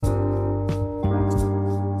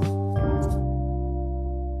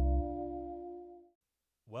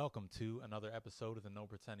welcome to another episode of the No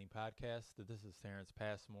Pretending Podcast. This is Terrence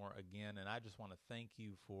Passmore again, and I just want to thank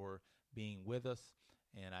you for being with us.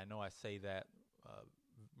 And I know I say that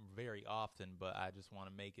very often, but I just want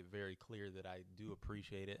to make it very clear that I do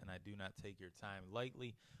appreciate it, and I do not take your time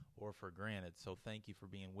lightly or for granted. So thank you for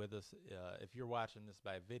being with us. If you're watching this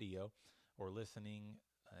by video or listening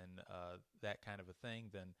and that kind of a thing,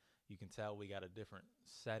 then you can tell we got a different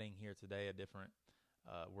setting here today, a different.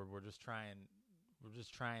 We're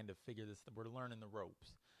just trying to figure this. We're learning the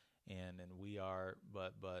ropes, and we are.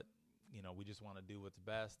 But we just want to do what's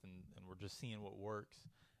best, and we're just seeing what works,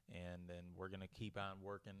 and then we're gonna keep on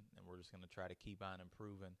working, and we're just gonna try to keep on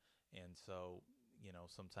improving. And so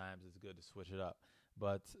sometimes it's good to switch it up.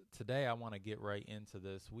 But today I want to get right into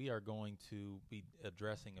this. We are going to be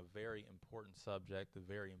addressing a very important subject, a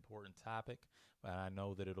very important topic, but I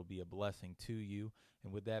know that it'll be a blessing to you.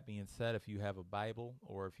 And with that being said, if you have a Bible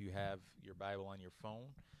or if you have your Bible on your phone,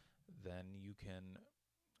 then you can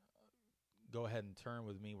go ahead and turn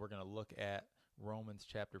with me. We're going to look at Romans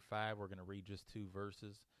chapter 5. We're going to read just 2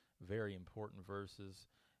 verses, very important verses,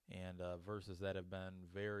 and verses that have been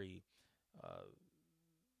very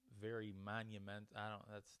monumental.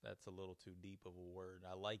 That's a little too deep of a word.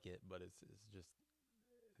 I like it, but it's just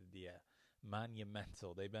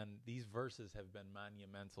monumental. These verses have been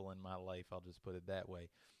monumental in my life. I'll just put it that way,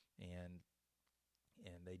 and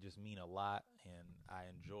they just mean a lot, and I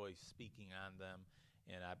enjoy speaking on them.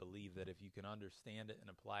 And I believe that if you can understand it and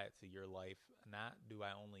apply it to your life, not do I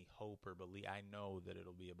only hope or believe, I know that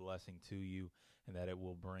it'll be a blessing to you and that it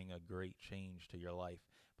will bring a great change to your life.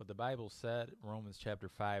 But the Bible said, Romans chapter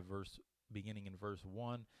 5, beginning in verse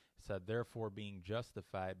 1, said, "Therefore, being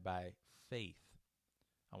justified by faith."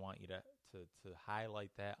 I want you to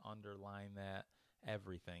highlight that, underline that,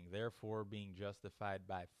 everything. "Therefore, being justified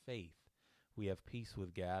by faith, we have peace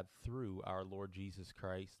with God through our Lord Jesus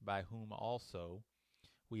Christ, by whom also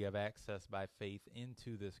we have access by faith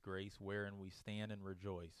into this grace wherein we stand and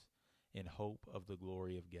rejoice in hope of the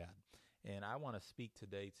glory of God." And I want to speak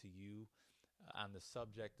today to you on the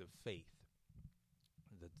subject of faith.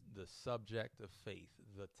 The subject of faith,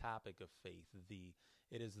 the topic of faith.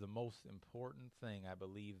 It is the most important thing I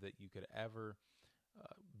believe that you could ever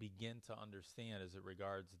begin to understand as it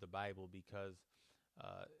regards the Bible, because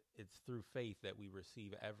it's through faith that we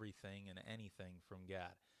receive everything and anything from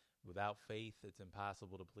God. Without faith, it's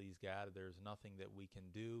impossible to please God. There's nothing that we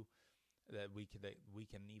can do that we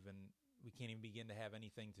can't even begin to have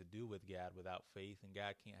anything to do with God without faith, and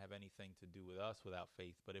God can't have anything to do with us without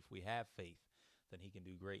faith. But if we have faith, then He can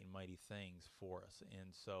do great and mighty things for us,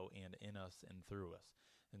 and in us and through us.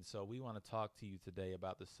 And so we want to talk to you today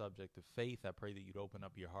about the subject of faith. I pray that you'd open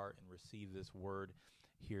up your heart and receive this word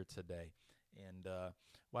here today. And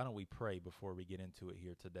why don't we pray before we get into it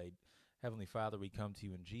here today? Heavenly Father, we come to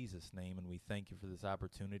you in Jesus' name, and we thank you for this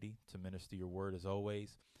opportunity to minister your word as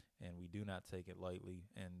always, and we do not take it lightly.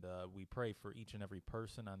 And we pray for each and every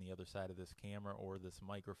person on the other side of this camera or this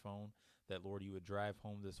microphone that, Lord, you would drive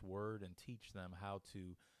home this word and teach them how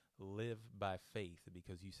to live by faith,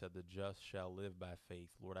 because you said the just shall live by faith.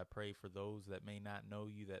 Lord, I pray for those that may not know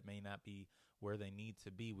you, that may not be where they need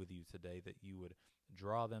to be with you today, that you would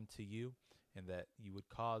draw them to you, and that you would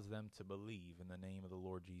cause them to believe in the name of the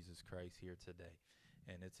Lord Jesus Christ here today.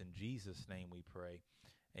 And it's in Jesus' name we pray.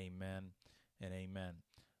 Amen and amen.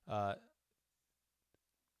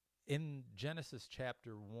 In Genesis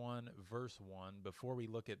chapter 1, verse 1, before we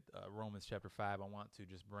look at Romans chapter 5, I want to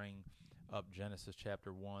just bring up Genesis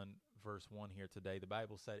chapter 1, verse 1 here today. The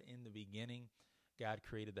Bible said, "In the beginning, God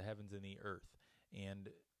created the heavens and the earth."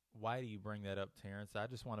 And why do you bring that up, Terrence? I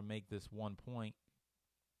just want to make this one point,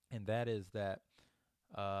 and that is that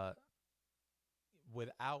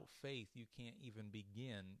without faith, you can't even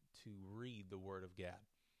begin to read the Word of God.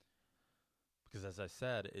 Because as I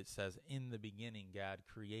said, it says, "In the beginning, God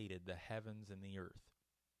created the heavens and the earth."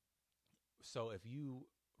 So if you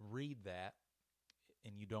read that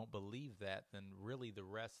and you don't believe that, then really the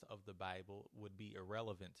rest of the Bible would be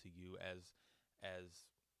irrelevant to you, as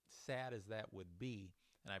sad as that would be.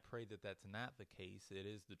 And I pray that that's not the case. It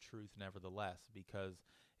is the truth nevertheless, because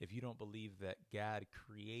if you don't believe that God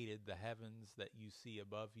created the heavens that you see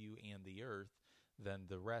above you and the earth, then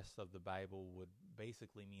the rest of the Bible would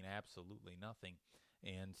basically mean absolutely nothing.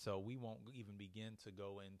 And so we won't even begin to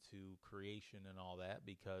go into creation and all that,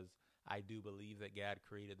 because I do believe that God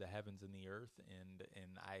created the heavens and the earth,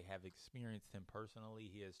 and I have experienced Him personally.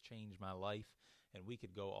 He has changed my life, and we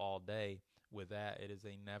could go all day with that. It is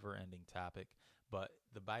a never-ending topic. But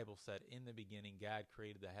the Bible said, "In the beginning, God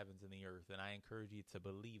created the heavens and the earth." And I encourage you to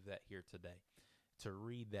believe that here today, to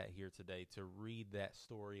read that here today, to read that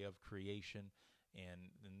story of creation, and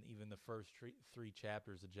even the first three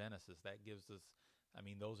chapters of Genesis, that gives us, I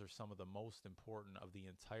mean, those are some of the most important of the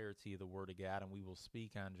entirety of the Word of God, and we will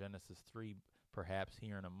speak on Genesis 3 perhaps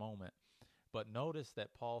here in a moment. But notice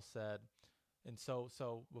that Paul said, and so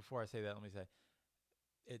before I say that, let me say,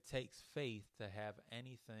 it takes faith to have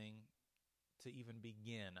anything, to even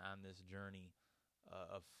begin on this journey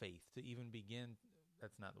of faith, to even begin,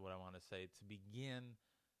 that's not what I want to say, to begin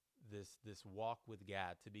this walk with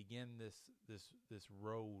God, to begin this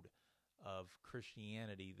road of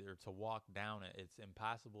Christianity, or to walk down it. It's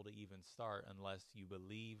impossible to even start unless you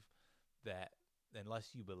believe,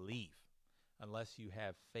 unless you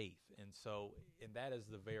have faith. And that is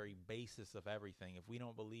the very basis of everything. If we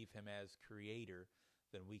don't believe him as creator,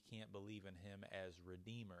 then we can't believe in him as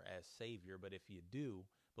redeemer, as savior. But if you do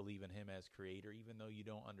believe in him as creator, even though you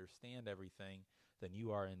don't understand everything, then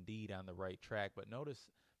you are indeed on the right track. But notice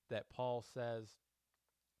that Paul says,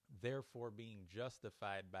 therefore being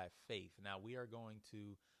justified by faith. Now we are going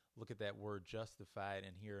to look at that word justified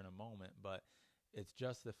in here in a moment, but it's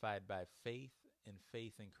justified by faith and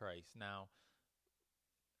faith in Christ. Now,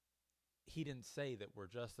 he didn't say that we're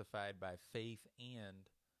justified by faith and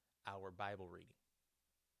our Bible reading.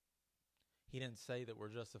 He didn't say that we're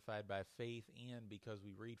justified by faith and because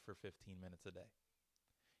we read for 15 minutes a day.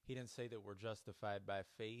 He didn't say that we're justified by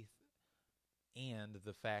faith and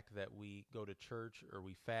the fact that we go to church or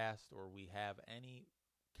we fast or we have any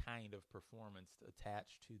kind of performance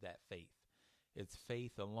attached to that faith. It's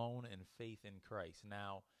faith alone and faith in Christ.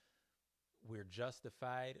 Now, we're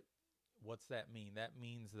justified. What's that mean? That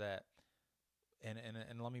means that,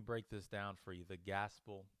 and let me break this down for you, the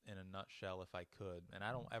gospel in a nutshell, if I could. And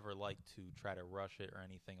I don't ever like to try to rush it or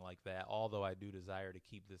anything like that, although I do desire to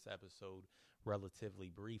keep this episode relatively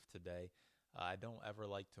brief today. I don't ever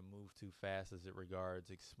like to move too fast as it regards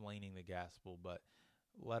explaining the gospel, but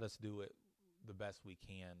let us do it the best we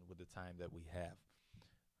can with the time that we have.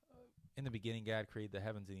 In the beginning, God created the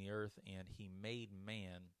heavens and the earth, and he made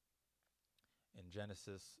man in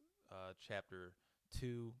Genesis chapter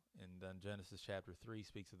 2, and then Genesis chapter 3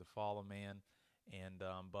 speaks of the fall of man.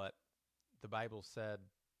 But the Bible said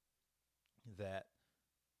that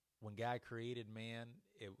when God created man,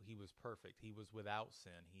 he was perfect. He was without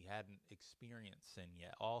sin. He hadn't experienced sin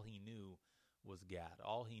yet. All he knew was God.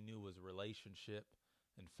 All he knew was relationship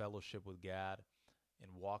and fellowship with God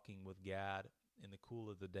and walking with God in the cool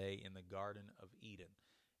of the day in the Garden of Eden.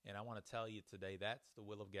 And I want to tell you today, that's the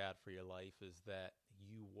will of God for your life, is that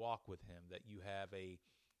you walk with him, that you have a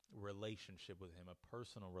relationship with him, a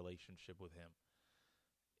personal relationship with him.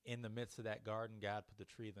 In the midst of that garden, God put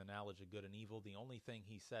the tree of the knowledge of good and evil. The only thing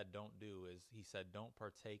he said don't do is, he said, don't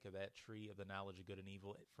partake of that tree of the knowledge of good and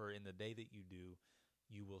evil, for in the day that you do,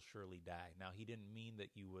 you will surely die. Now, he didn't mean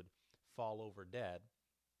that you would fall over dead,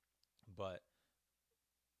 but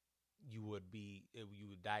you would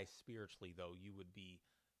die spiritually, though. You would be,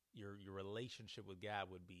 your relationship with God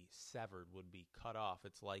would be severed, would be cut off.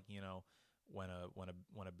 It's like, when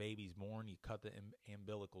a baby's born, you cut the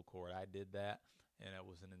umbilical cord. I did that, and it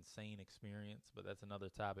was an insane experience, but that's another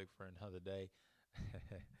topic for another day.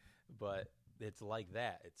 But it's like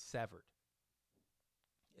that. It's severed.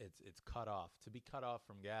 It's cut off. To be cut off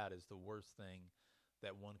from God is the worst thing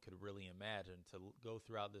that one could really imagine. To go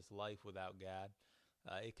throughout this life without God,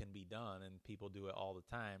 it can be done, and people do it all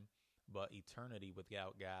the time, but eternity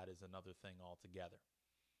without God is another thing altogether.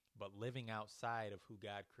 But living outside of who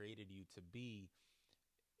God created you to be,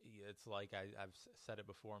 it's like I've said it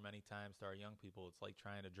before many times to our young people, it's like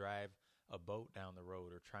trying to drive a boat down the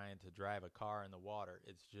road or trying to drive a car in the water.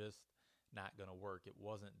 It's just not going to work. It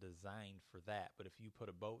wasn't designed for that. But if you put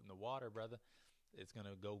a boat in the water, brother, it's going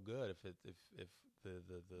to go good if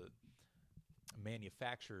the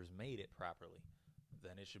manufacturers made it properly.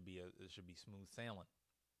 Then it should be smooth sailing.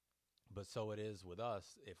 But so it is with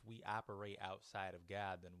us. If we operate outside of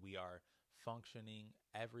God, then we are functioning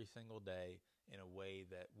every single day in a way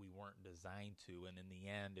that we weren't designed to. And in the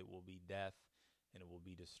end, it will be death and it will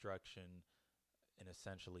be destruction, and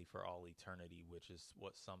essentially for all eternity, which is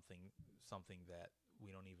something that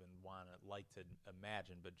we don't even want to like to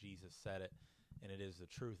imagine. But Jesus said it, and it is the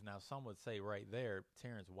truth. Now, some would say right there,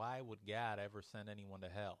 Terrence, why would God ever send anyone to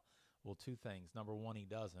hell? Well, two things. Number one, he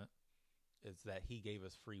doesn't. It's that he gave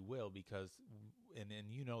us free will, because, and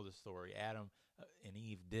you know the story, Adam and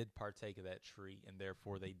Eve did partake of that tree, and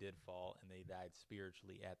therefore they did fall, and they died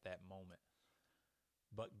spiritually at that moment.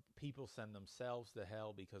 But people send themselves to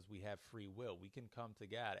hell because we have free will. We can come to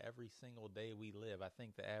God every single day we live. I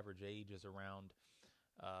think the average age is around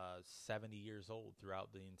 70 years old throughout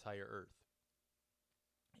the entire earth.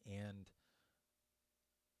 And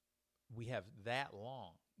we have that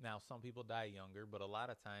long. Now, some people die younger, but a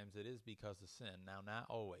lot of times it is because of sin. Now, not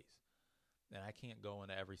always. And I can't go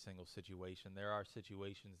into every single situation. There are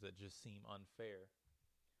situations that just seem unfair.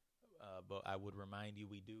 But I would remind you,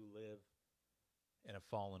 we do live in a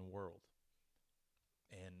fallen world.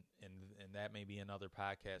 And that may be another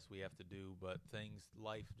podcast we have to do, but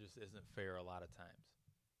life just isn't fair a lot of times.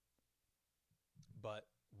 But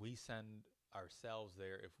we send ourselves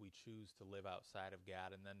there if we choose to live outside of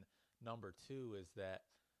God. And then number two is that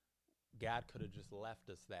God could have just left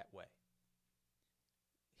us that way.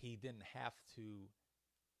 He didn't have to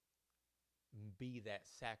be that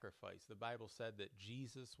sacrifice. The Bible said that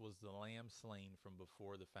Jesus was the lamb slain from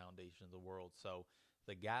before the foundation of the world. So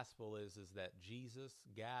the gospel is that Jesus,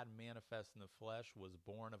 God manifest in the flesh, was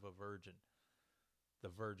born of a virgin, the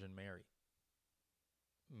Virgin Mary.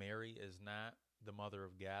 Mary is not the mother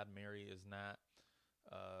of God. Mary is not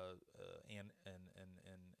a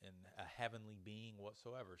heavenly being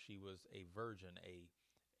whatsoever. She was a virgin, a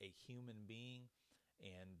human being,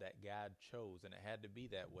 and that God chose. And it had to be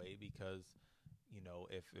that way because,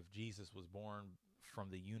 if Jesus was born from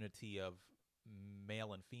the unity of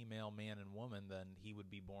male and female, man and woman, then he would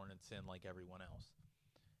be born in sin like everyone else.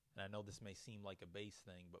 And I know this may seem like a base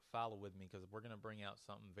thing, but follow with me because we're going to bring out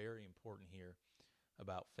something very important here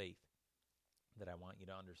about faith that I want you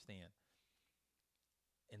to understand.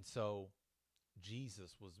 And so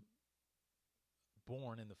Jesus was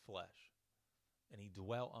born in the flesh, and he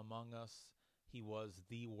dwelt among us. He was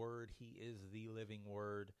the Word. He is the living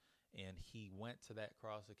Word. And he went to that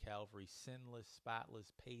cross of Calvary, sinless,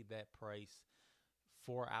 spotless, paid that price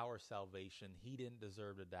for our salvation. He didn't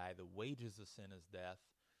deserve to die. The wages of sin is death.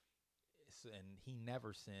 And he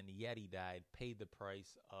never sinned, yet he died, paid the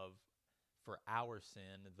price for our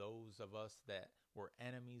sin, those of us that were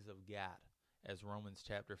enemies of God, as Romans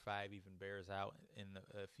chapter 5 even bears out in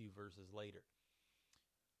a few verses later.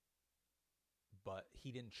 But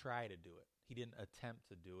he didn't try to do it. He didn't attempt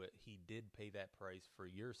to do it. He did pay that price for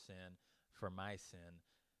your sin, for my sin,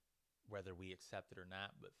 whether we accept it or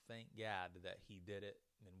not. But thank God that he did it,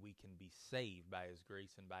 and we can be saved by his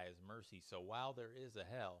grace and by his mercy. So while there is a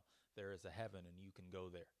hell, there is a heaven, and you can go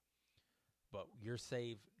there. But you're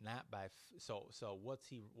saved not by so what's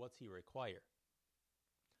he require?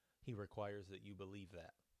 He requires that you believe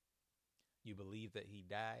that. You believe that he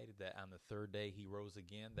died, that on the third day he rose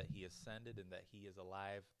again, that he ascended, and that he is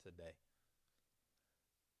alive today.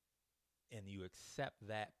 And you accept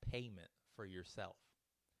that payment for yourself.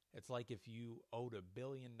 It's like if you owed $1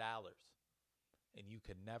 billion and you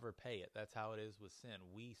could never pay it. That's how it is with sin.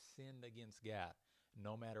 We sinned against God.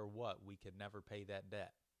 No matter what, we could never pay that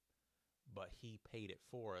debt. But he paid it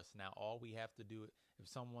for us. Now all we have to do,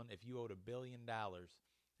 if you owed $1 billion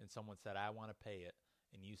and someone said, I want to pay it,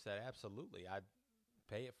 and you said, absolutely, I'd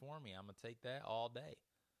pay it for me. I'm going to take that all day,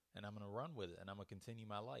 and I'm going to run with it, and I'm going to continue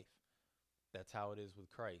my life. That's how it is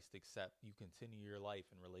with Christ, except you continue your life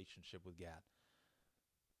in relationship with God.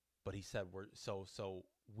 But he said,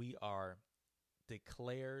 we are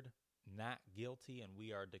declared not guilty, and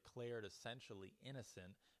we are declared essentially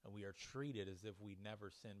innocent, and we are treated as if we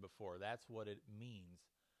never sinned before. That's what it means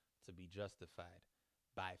to be justified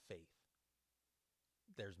by faith.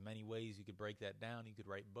 There's many ways you could break that down. You could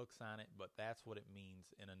write books on it, but that's what it means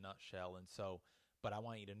in a nutshell. And so, but I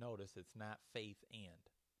want you to notice it's not faith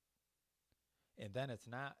and then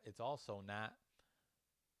it's also not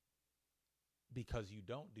because you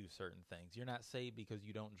don't do certain things. You're not saved because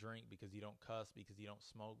you don't drink, because you don't cuss, because you don't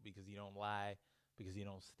smoke, because you don't lie, because you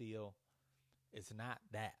don't steal. It's not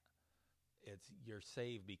that. You're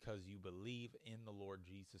saved because you believe in the Lord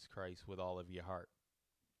Jesus Christ with all of your heart.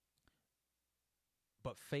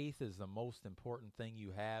 But faith is the most important thing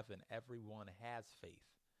you have, and everyone has faith.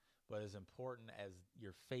 But as important as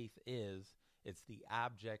your faith is, it's the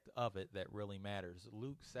object of it that really matters.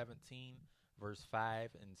 Luke 17, verse 5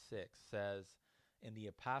 and 6 says, And the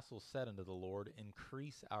apostles said unto the Lord,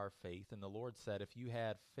 Increase our faith. And the Lord said, If you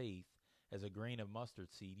had faith as a grain of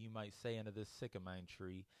mustard seed, you might say unto this sycamore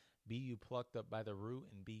tree, Be you plucked up by the root,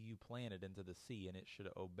 and be you planted into the sea, and it should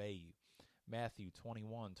obey you. Matthew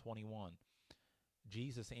 21:21.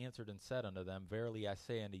 Jesus answered and said unto them, Verily I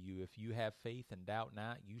say unto you, if you have faith and doubt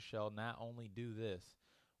not, you shall not only do this,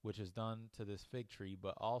 which is done to this fig tree,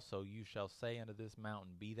 but also you shall say unto this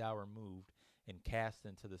mountain, Be thou removed, and cast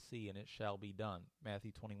into the sea, and it shall be done.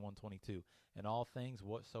 Matthew 21:22. And all things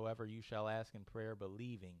whatsoever you shall ask in prayer,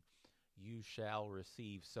 believing, you shall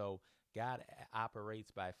receive. So God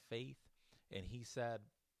operates by faith, and he said,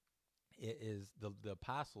 it is the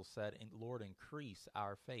apostle said, Lord, increase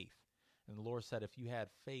our faith. And the Lord said, if you had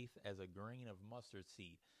faith as a grain of mustard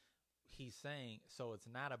seed, he's saying, so it's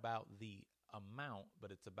not about the amount,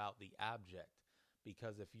 but it's about the object.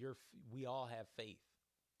 Because we all have faith.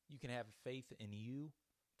 You can have faith in you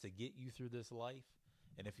to get you through this life.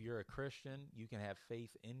 And if you're a Christian, you can have faith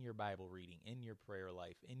in your Bible reading, in your prayer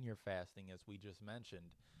life, in your fasting, as we just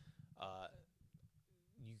mentioned.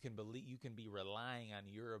 You can be relying on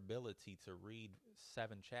your ability to read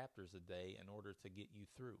 7 chapters a day in order to get you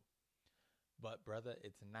through. But brother,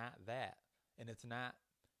 it's not that. And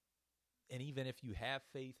even if you have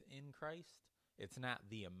faith in Christ, it's not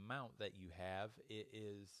the amount that you have, it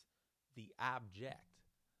is the object.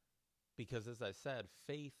 Because as I said,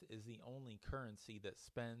 faith is the only currency that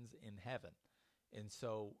spends in heaven. And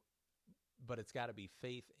so, but it's got to be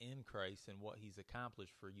faith in Christ and what he's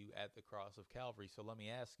accomplished for you at the cross of Calvary. So let me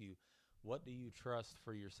ask you, what do you trust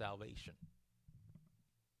for your salvation?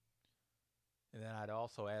 And then I'd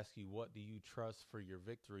also ask you, what do you trust for your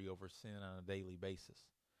victory over sin on a daily basis?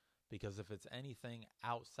 Because if it's anything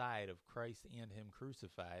outside of Christ and him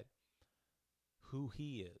crucified, who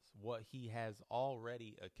he is, what he has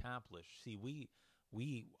already accomplished. See, we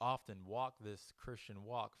often walk this Christian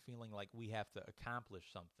walk feeling like we have to accomplish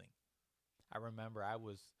something. I remember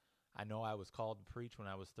I know I was called to preach when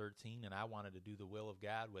I was 13, and I wanted to do the will of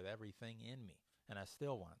God with everything in me, and I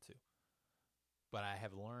still want to. But I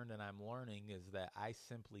have learned, and I'm learning, is that I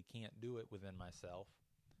simply can't do it within myself.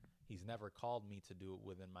 He's never called me to do it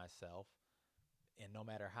within myself. And no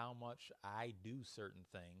matter how much I do certain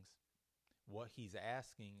things, what he's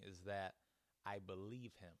asking is that I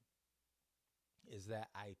believe him, is that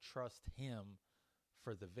I trust him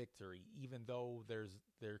for the victory, even though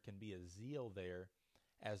there can be a zeal there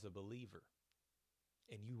as a believer.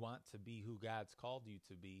 And you want to be who God's called you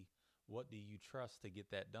to be. What do you trust to get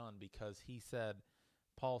that done? Because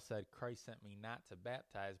Paul said, Christ sent me not to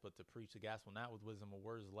baptize, but to preach the gospel, not with wisdom of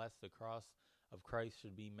words, lest the cross of Christ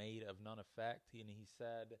should be made of none effect. And he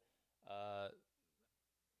said,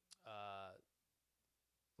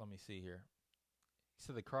 let me see here. He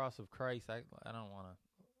said the cross of Christ, I don't want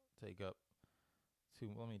to take up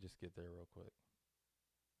let me just get there real quick.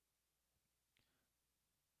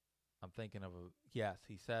 I'm thinking of yes,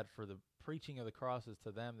 he said, for the preaching of the cross is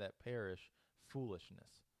to them that perish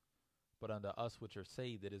foolishness, but unto us which are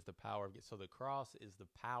saved, it is the power of God. So the cross is the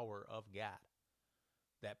power of God.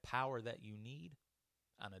 That power that you need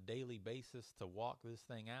on a daily basis to walk this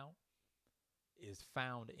thing out is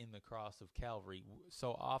found in the cross of Calvary.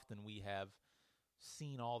 So often we have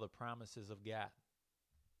seen all the promises of God,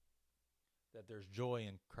 that there's joy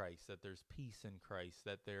in Christ, that there's peace in Christ,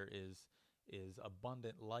 that there is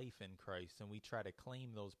abundant life in Christ, and we try to claim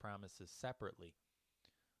those promises separately,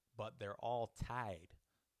 but they're all tied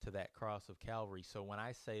to that cross of Calvary. So when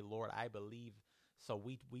I say, Lord, I believe, so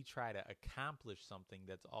we try to accomplish something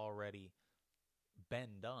that's already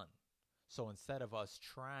been done. So instead of us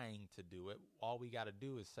trying to do it, all we got to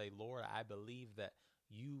do is say, Lord, I believe that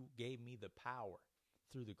you gave me the power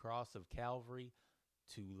through the cross of Calvary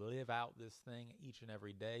to live out this thing each and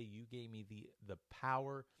every day. You gave me the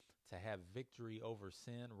power to have victory over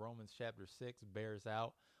sin. Romans chapter 6 bears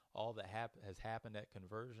out all that has happened at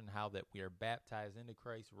conversion, how that we are baptized into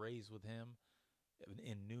Christ, raised with him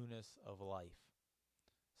in newness of life.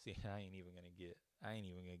 See, I ain't even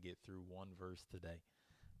gonna get through one verse today.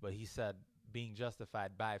 But he said, being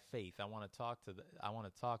justified by faith. I want to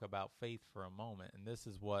talk about faith for a moment, and this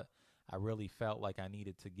is what I really felt like I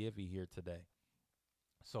needed to give you here today.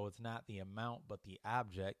 So it's not the amount, but the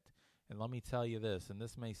object. And let me tell you this, and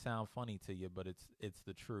this may sound funny to you, but it's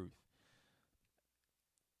the truth.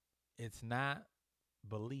 It's not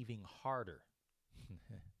believing harder.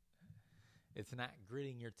 It's not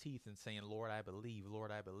gritting your teeth and saying, Lord, I believe,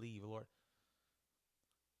 Lord, I believe, Lord.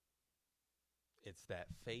 It's that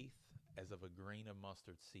faith as of a grain of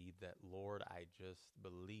mustard seed that, Lord, I just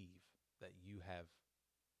believe that you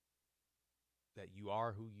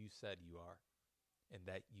are who you said you are, and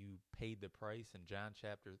that you paid the price. And John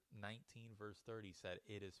chapter 19, verse 30 said,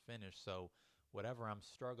 it is finished. So whatever I'm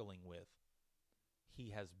struggling with, he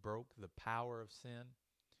has broke the power of sin.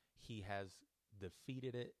 He has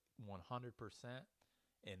defeated it 100%.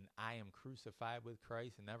 And I am crucified with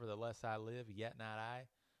Christ. And nevertheless I live, yet not I,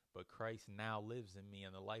 but Christ now lives in me.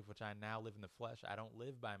 And the life which I now live in the flesh, I don't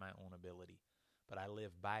live by my own ability, but I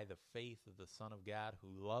live by the faith of the Son of God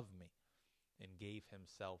who loved me and gave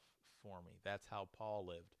himself for me. That's how Paul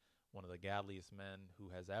lived, one of the godliest men who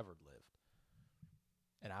has ever lived.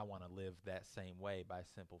 And I want to live that same way by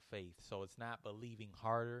simple faith. So it's not believing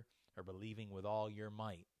harder or believing with all your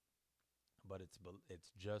might, but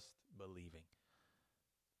it's just believing.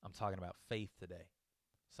 I'm talking about faith today.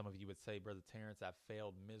 Some of you would say, Brother Terrence, I've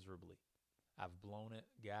failed miserably. I've blown it.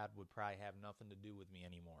 God would probably have nothing to do with me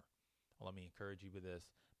anymore. Well, let me encourage you with this.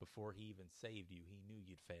 Before he even saved you, he knew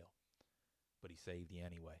you'd fail, but he saved you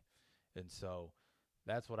anyway. And so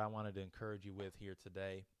that's what I wanted to encourage you with here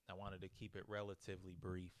today. I wanted to keep it relatively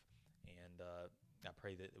brief, and I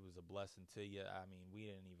pray that it was a blessing to you. I mean, we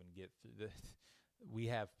didn't even get through this. We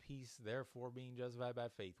have peace, therefore, being justified by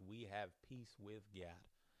faith. We have peace with God.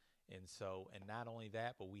 And so, and not only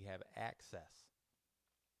that, but we have access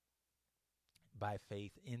by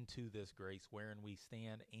faith into this grace wherein we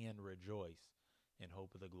stand and rejoice in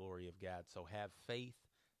hope of the glory of God. So have faith,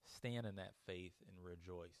 stand in that faith, and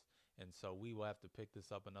rejoice. And so we will have to pick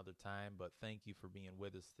this up another time, but thank you for being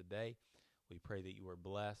with us today. We pray that you are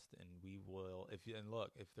blessed, and we will,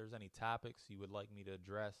 if there's any topics you would like me to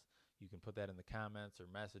address, you can put that in the comments or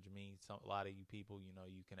message me. A lot of you people,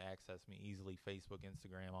 you can access me easily, Facebook,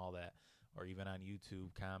 Instagram, all that, or even on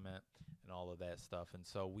YouTube, comment and all of that stuff. And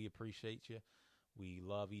so we appreciate you. We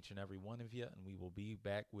love each and every one of you, and we will be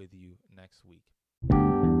back with you next week.